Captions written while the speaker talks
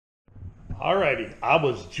Alrighty, I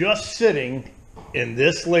was just sitting in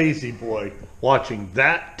this lazy boy watching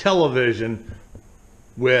that television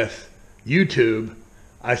with YouTube.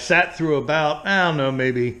 I sat through about, I don't know,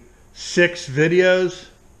 maybe 6 videos,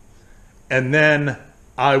 and then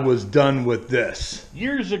I was done with this.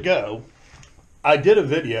 Years ago, I did a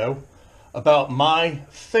video about my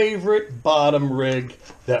favorite bottom rig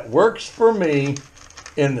that works for me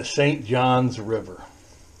in the St. Johns River.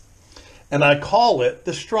 And I call it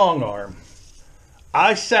the Strong Arm.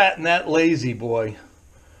 I sat in that lazy boy,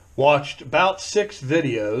 watched about 6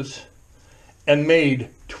 videos, and made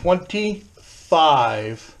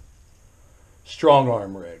 25 strong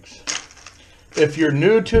arm rigs. If you're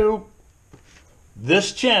new to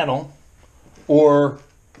this channel, or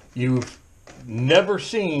you've never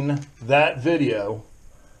seen that video,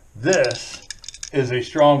 this is a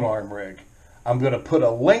strong arm rig. I'm going to put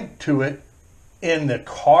a link to it in the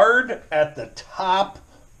card at the top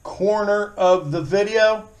corner of the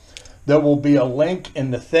video. There will be a link in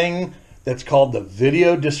the thing that's called the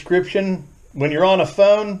video description. When you're on a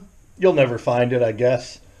phone, you'll never find it, I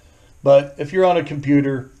guess. But if you're on a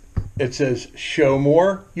computer, it says show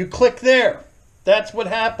more. You click there. That's what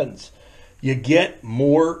happens. You get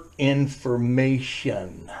more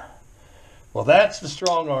information. Well, that's the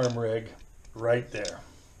strong arm rig right there.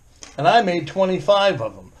 And I made 25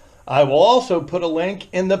 of them. I will also put a link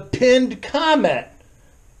in the pinned comment.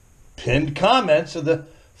 Pinned comments are the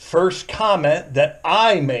first comment that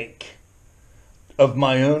I make of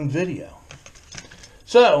my own video.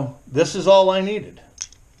 So this is all I needed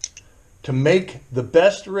to make the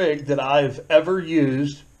best rig that I've ever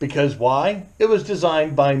used, because why? It was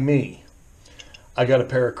designed by me. I got a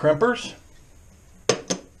pair of crimpers.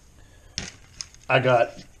 I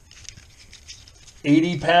got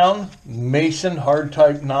 80-pound Mason hard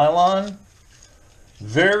type nylon.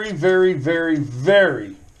 Very, very, very,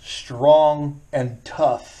 very strong and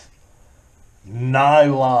tough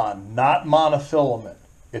nylon, not monofilament.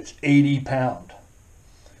 It's 80 pound.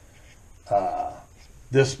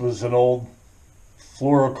 This was an old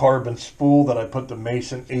fluorocarbon spool that I put the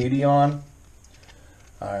Mason 80 on.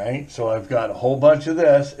 All right, so I've got a whole bunch of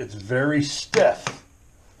this. It's very stiff.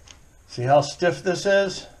 See how stiff this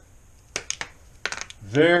is?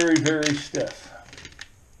 Very, very stiff.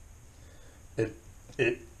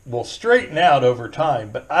 It will straighten out over time,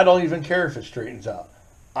 but I don't even care if it straightens out.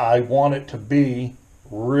 I want it to be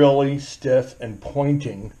really stiff and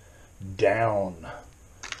pointing down.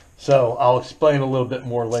 So I'll explain a little bit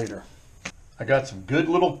more later. I got some good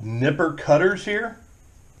little nipper cutters here.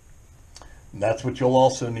 And that's what you'll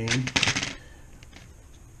also need.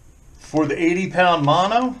 For the 80-pound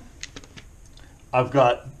mono, I've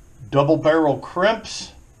got double barrel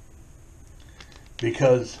crimps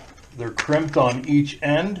because they're crimped on each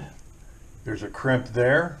end. There's a crimp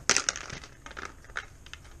there,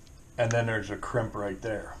 and then there's a crimp right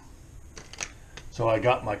there. So I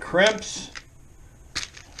got my crimps.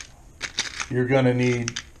 You're going to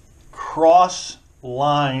need cross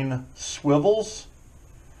line swivels.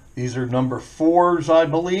 These are number 4s, I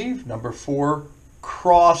believe. Number 4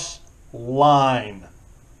 cross line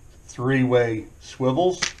 3-way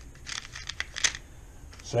swivels.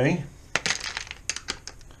 See?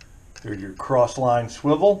 There's your cross line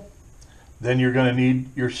swivel. Then you're going to need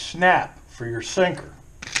your snap for your sinker.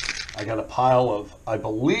 I got a pile of, I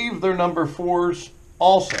believe they're number 4s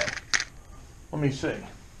also. Let me see.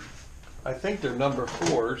 I think they're number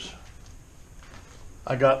 4s.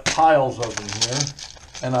 I got piles of them here,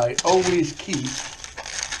 and I always keep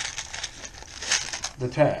the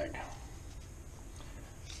tag.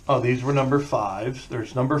 Oh, these were number 5s.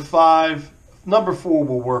 There's number 5. Number 4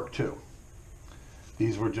 will work too.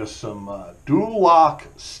 These were just some dual lock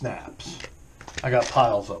snaps. I got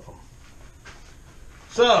piles of them.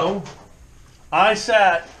 So I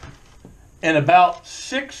sat in about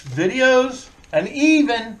 6 videos and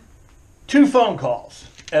even 2 phone calls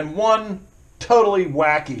and 1 totally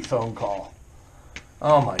wacky phone call.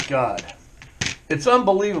 Oh my God. It's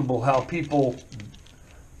unbelievable how people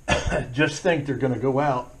just think they're going to go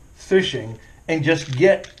out fishing and just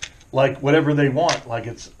get like whatever they want, like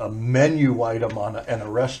it's a menu item in a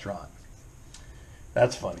restaurant.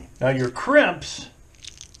 That's funny. Now your crimps,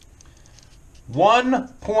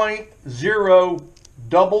 1.0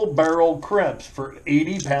 double barrel crimps for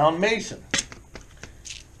 80-pound Mason.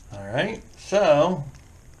 All right, so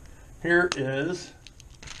here is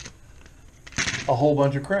a whole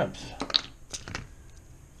bunch of crimps.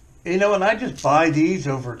 You know, and I just buy these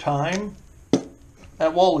over time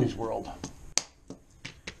at Wally's World.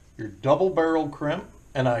 Your double barrel crimp,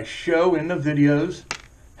 and I show in the videos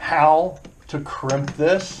how to crimp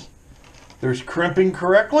this. There's crimping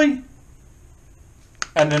correctly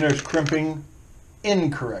and then there's crimping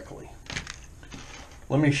incorrectly.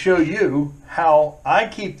 Let me show you how I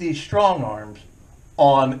keep these strong arms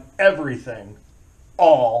on everything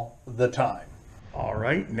all the time. All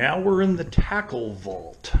right, now we're in the tackle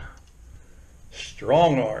vault.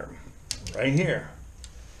 Strong arm, right here.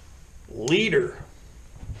 Leader.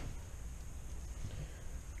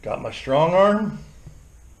 Got my strong arm.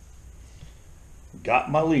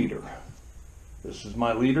 Got my leader. This is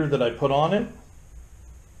my leader that I put on it.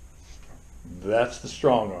 That's the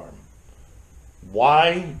strong arm.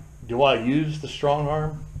 Why do I use the strong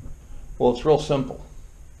arm? Well, it's real simple.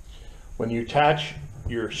 When you attach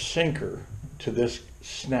your sinker to this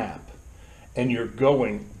snap and you're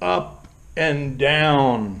going up and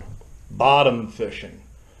down bottom fishing,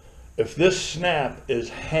 if this snap is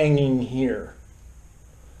hanging here,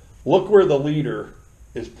 look where the leader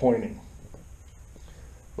is pointing.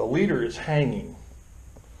 The leader is hanging.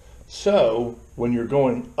 So when you're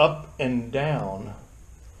going up and down,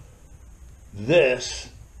 this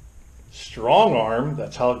strong arm,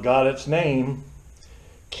 that's how it got its name,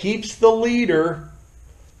 keeps the leader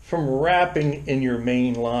from wrapping in your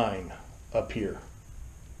main line up here.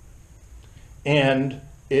 And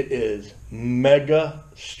it is mega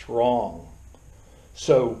strong.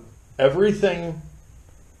 So everything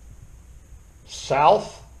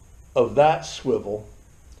south of that swivel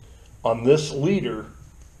on this leader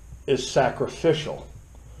is sacrificial.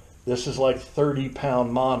 This is like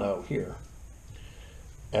 30-pound mono here.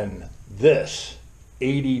 And this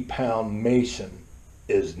 80-pound mason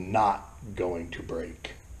is not going to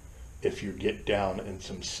break if you get down in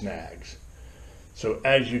some snags. So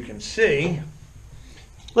as you can see,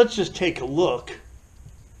 let's just take a look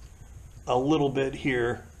a little bit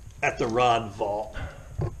here at the rod vault.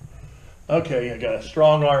 Okay, I got a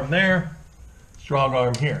strong arm there, strong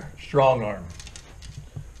arm here, strong arm,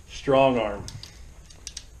 strong arm,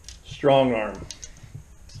 strong arm,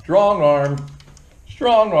 strong arm,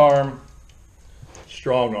 strong arm,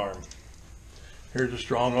 strong arm. Here's a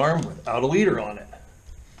strong arm without a leader on it.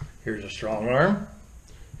 Here's a strong arm.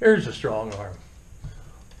 Here's a strong arm.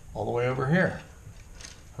 All the way over here.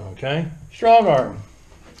 Okay, strong arm.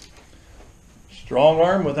 Strong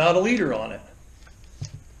arm without a leader on it.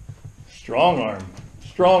 Strong arm,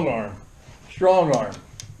 strong arm, strong arm,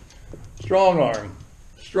 strong arm,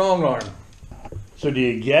 strong arm. So do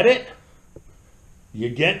you get it? You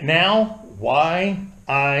get now why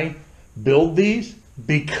I build these?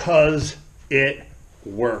 Because it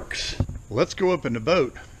works. Let's go up in the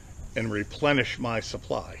boat and replenish my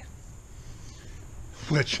supply,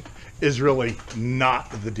 which is really not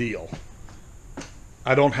the deal.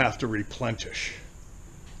 I don't have to replenish.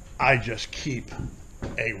 I just keep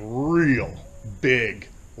a real big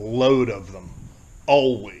load of them,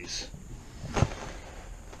 always.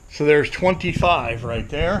 So there's 25 right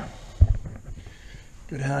there.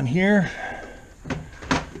 Go down here,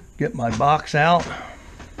 get my box out.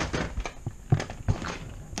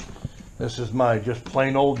 This is my just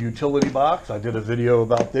plain old utility box. I did a video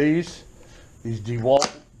about these. These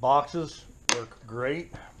DeWalt boxes work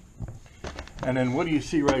great. And then what do you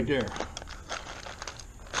see right there?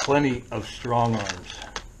 Plenty of strong arms.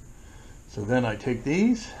 So then I take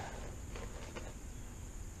these.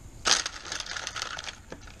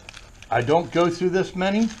 I don't go through this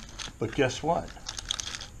many, but guess what?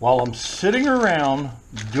 While I'm sitting around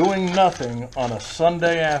doing nothing on a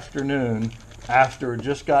Sunday afternoon after it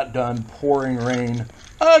just got done pouring rain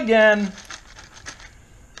again,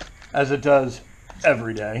 as it does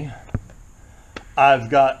every day, I've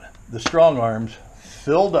got the strong arms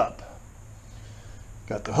filled up.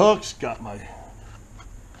 Got the hooks, got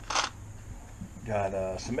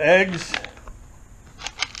some eggs,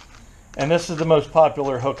 and this is the most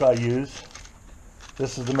popular hook I use.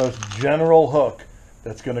 This is the most general hook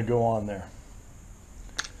that's going to go on there.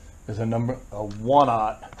 Is a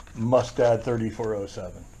 1/0 Mustad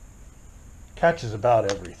 3407. Catches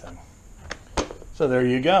about everything. So there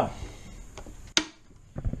you go.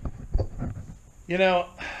 You know,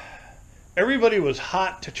 everybody was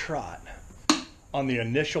hot to trot on the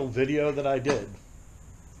initial video that I did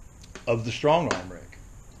of the strong arm rig.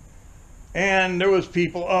 And there was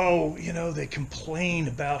people, oh, you know, they complain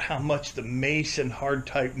about how much the Mason hard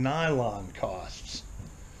type nylon costs.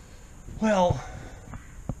 Well,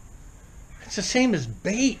 it's the same as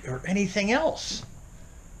bait or anything else.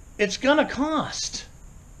 It's gonna cost.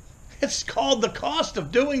 It's called the cost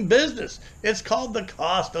of doing business. It's called the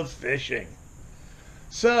cost of fishing.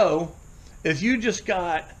 So, if you just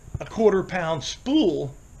got a 1/4 pound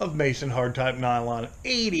spool of Mason hard type nylon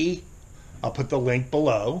 80, I'll put the link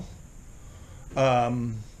below,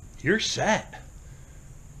 you're set.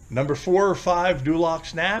 Number 4 or 5 do-lock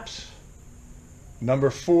snaps. Number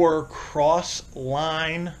 4 cross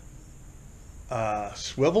line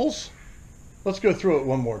swivels. Let's go through it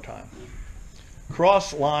one more time.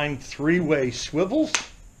 Cross line 3-way swivels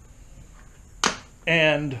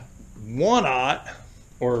and 1/0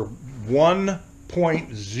 or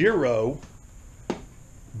 1.0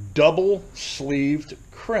 double sleeved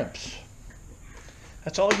crimps.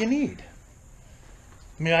 That's all you need.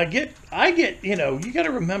 I mean, I get, you know, you got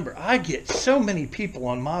to remember, I get so many people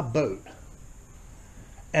on my boat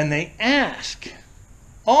and they ask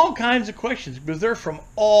all kinds of questions because they're from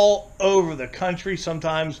all over the country,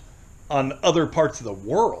 sometimes on other parts of the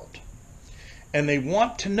world. And they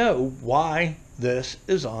want to know why this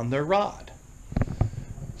is on their rod.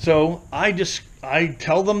 So I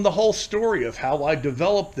tell them the whole story of how I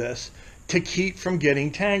developed this to keep from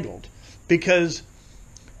getting tangled. Because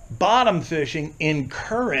bottom fishing in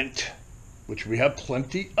current, which we have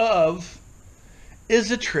plenty of, is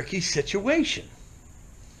a tricky situation.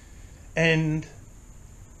 And,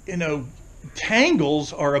 you know,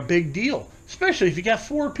 tangles are a big deal, especially if you got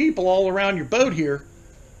 4 people all around your boat here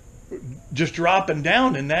just dropping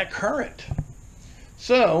down in that current.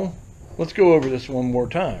 So let's go over this one more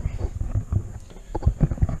time.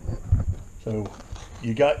 So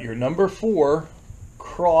you got your number 4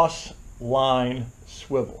 cross line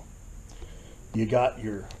swivel. You got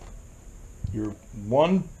your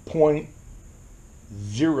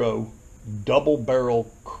 1.0 double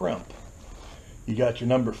barrel crimp. You got your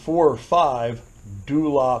number 4 or 5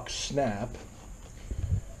 do-lock snap.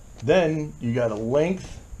 Then you got a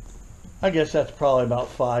length, I guess that's probably about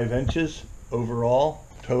 5 inches overall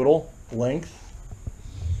total length.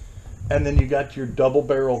 And then you got your double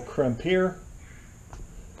barrel crimp here.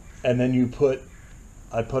 And then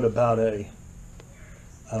I put about I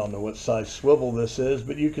don't know what size swivel this is,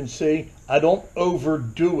 but you can see I don't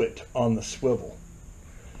overdo it on the swivel.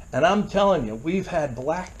 And I'm telling you, we've had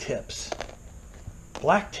black tip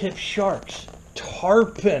sharks,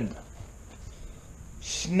 tarpon,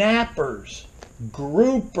 snappers,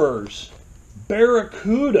 groupers,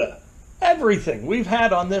 barracuda, everything we've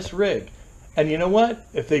had on this rig. And you know what?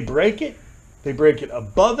 If they break it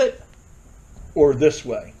above it or this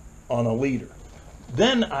way on a leader.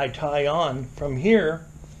 Then I tie on from here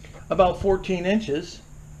about 14 inches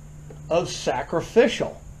of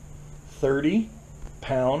sacrificial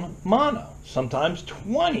 30-pound mono, sometimes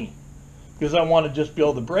 20, because I want to just be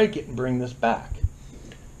able to break it and bring this back.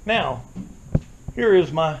 Now, here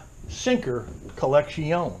is my sinker collection.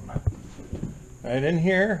 Right in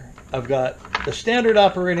here, I've got the standard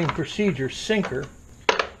operating procedure sinker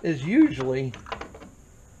is usually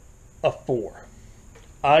a 4.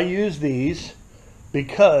 I use these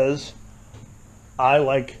because I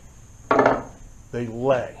like they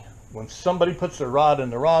lay. When somebody puts their rod in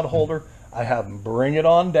the rod holder, I have them bring it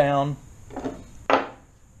on down.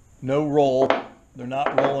 No roll. They're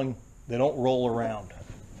not rolling. They don't roll around.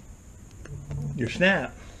 Your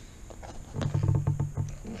snap.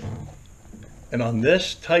 And on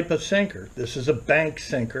this type of sinker, this is a bank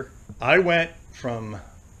sinker, I went from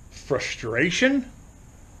frustration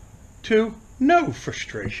to no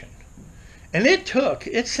frustration. And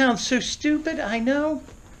it sounds so stupid, I know.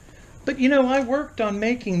 But you know, I worked on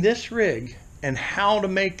making this rig and how to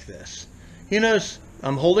make this. You notice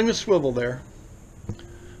I'm holding a swivel there.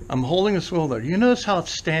 You notice how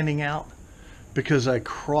it's standing out? Because I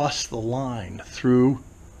crossed the line through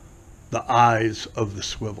the eyes of the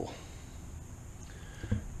swivel.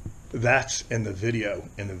 That's in the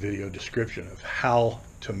video description of how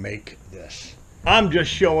to make this. I'm just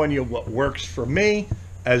showing you what works for me,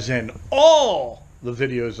 as in all the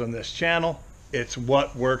videos on this channel. It's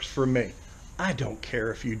what works for me. I don't care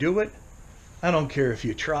if you do it. I don't care if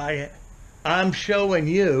you try it. I'm showing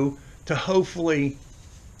you to hopefully,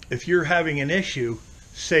 if you're having an issue,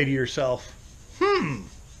 say to yourself,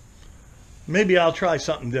 maybe I'll try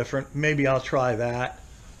something different. Maybe I'll try that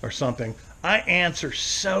or something. I answer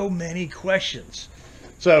so many questions.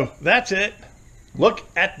 So that's it. Look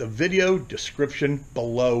at the video description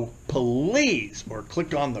below, please, or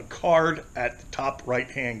click on the card at the top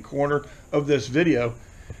right-hand corner of this video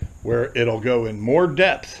where it'll go in more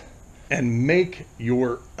depth and make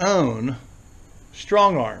your own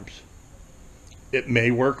strong arms. It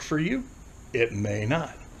may work for you, it may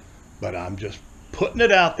not, but I'm just putting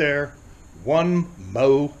it out there one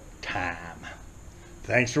more time.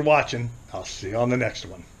 Thanks for watching. I'll see you on the next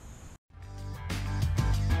one.